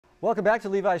Welcome back to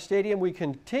Levi's Stadium. We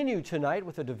continue tonight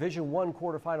with a Division I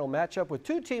quarterfinal matchup with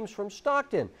two teams from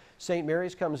Stockton. St.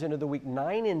 Mary's comes into the week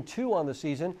 9-2 on the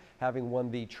season, having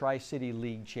won the Tri-City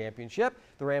League Championship.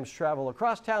 The Rams travel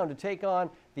across town to take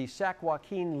on the Sac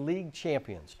Joaquin League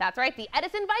champions. That's right. The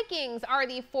Edison Vikings are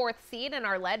the 4th seed and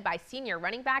are led by senior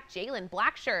running back Jalen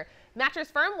Blacksher.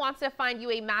 Mattress Firm wants to find you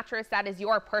a mattress that is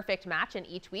your perfect match, and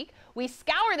each week we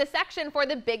scour the section for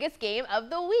the biggest game of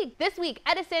the week. This week,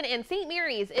 Edison and St.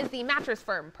 Mary's is the Mattress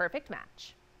Firm perfect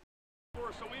match.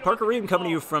 Parker Reed coming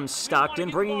to you from Stockton,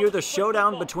 bringing you the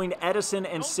showdown between Edison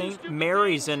and St.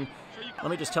 Mary's. And let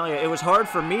me just tell you, it was hard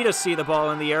for me to see the ball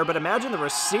in the air, but imagine the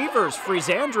receivers,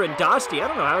 Friesandra and Dosty. I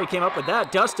don't know how he came up with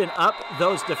that, dusting up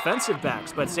those defensive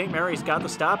backs. But St. Mary's got the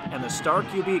stop, and the star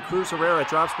QB, Cruz Herrera,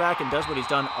 drops back and does what he's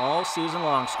done all season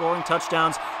long, scoring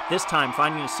touchdowns, this time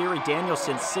finding Asiri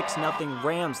Danielson 6-0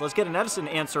 Rams. Let's get an Edison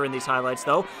answer in these highlights,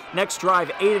 though. Next drive,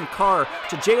 Aiden Carr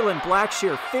to Jalen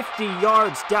Blacksher, 50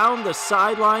 yards down the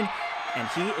sideline, and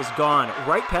he is gone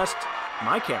right past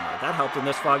my camera. That helped in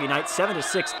this foggy night.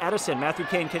 7-6 Edison. Matthew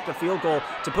Kane kicked the field goal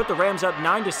to put the Rams up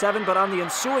 9-7, but on the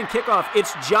ensuing kickoff,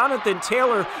 it's Jonathan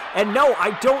Taylor. And no,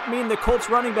 I don't mean the Colts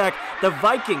running back. The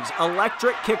Vikings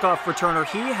electric kickoff returner.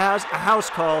 He has a house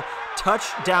call.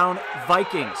 Touchdown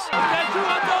Vikings. I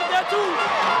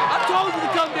told you to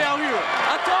come down here.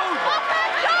 I told you.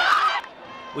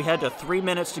 We had 3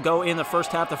 minutes to go in the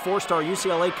first half. The 4-star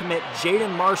UCLA commit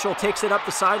Jaden Marshall takes it up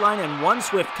the sideline, and one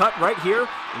swift cut right here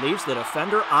leaves the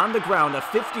defender on the ground. A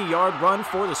 50-yard run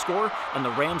for the score, and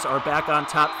the Rams are back on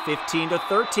top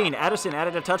 15-13. Edison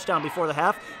added a touchdown before the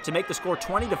half to make the score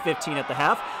 20-15 at the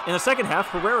half. In the second half,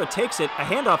 Herrera takes it, a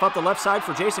handoff up the left side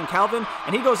for Jason Calvin,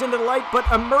 and he goes into the light but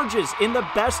emerges in the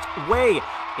best way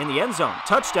in the end zone.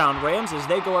 Touchdown Rams as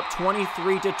they go up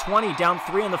 23-20, down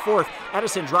 3 in the fourth.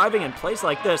 Edison driving, and plays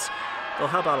like this, they'll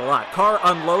help out a lot. Carr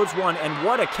unloads one, and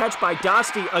what a catch by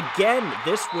Dosty again.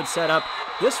 This would set up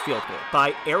this field goal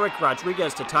by Eric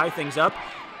Rodriguez to tie things up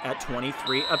at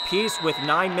 23 apiece with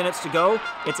 9 minutes to go.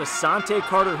 It's Asante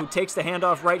Carter who takes the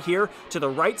handoff right here to the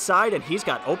right side, and he's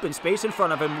got open space in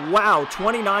front of him. Wow,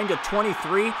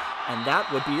 29-23, and that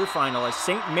would be your final as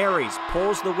St. Mary's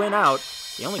pulls the win out.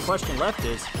 The only question left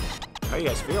is, how do you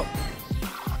guys feel?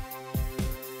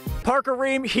 Parker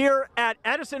Ream here at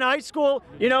Edison High School.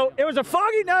 You know, it was a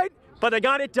foggy night, but they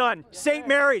got it done. St.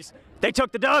 Mary's, they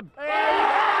took the dub.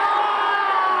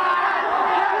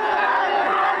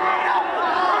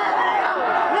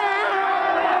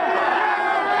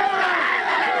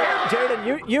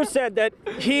 Jaden, you said that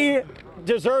he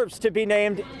deserves to be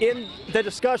named in the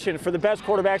discussion for the best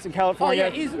quarterbacks in California. Oh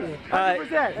yeah, easily.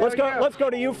 100%. Let's go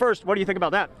to you first. What do you think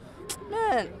about that?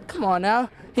 Man, come on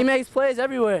now. He makes plays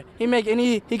everywhere. He can make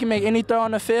any throw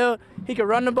on the field. He can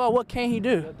run the ball. What can he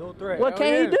do? What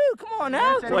can he do? Come on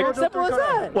now. It's simple as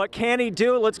that. What can he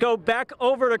do? Let's go back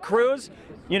over to Cruz.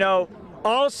 You know,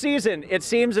 all season it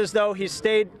seems as though he's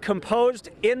stayed composed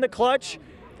in the clutch,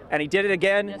 and he did it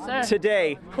again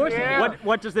today.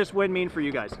 What does this win mean for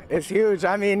you guys? It's huge.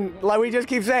 I mean, like we just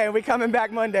keep saying, we coming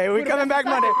back Monday. We coming back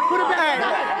Monday.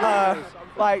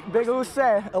 Like Big Oos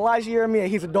said, Elijah Yeremia,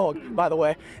 he's a dog, by the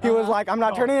way. He was like, I'm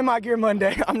not turning in my gear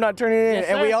Monday. I'm not turning it in.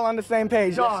 And we all on the same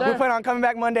page. We plan on coming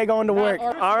back Monday, going to work.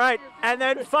 All right. And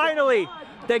then finally,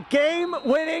 the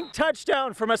game-winning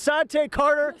touchdown from Asante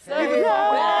Carter.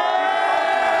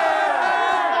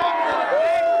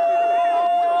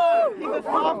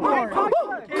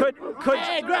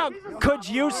 Could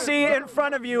you see in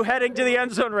front of you heading to the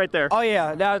end zone right there? Oh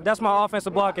yeah, that's my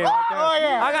offensive blocking right there. Oh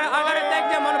yeah. I gotta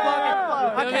thank them on the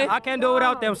blocking. I can't do it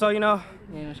without them, so you know.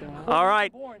 All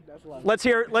right, let's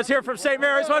hear from St.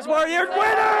 Mary's once more. Your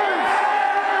winners!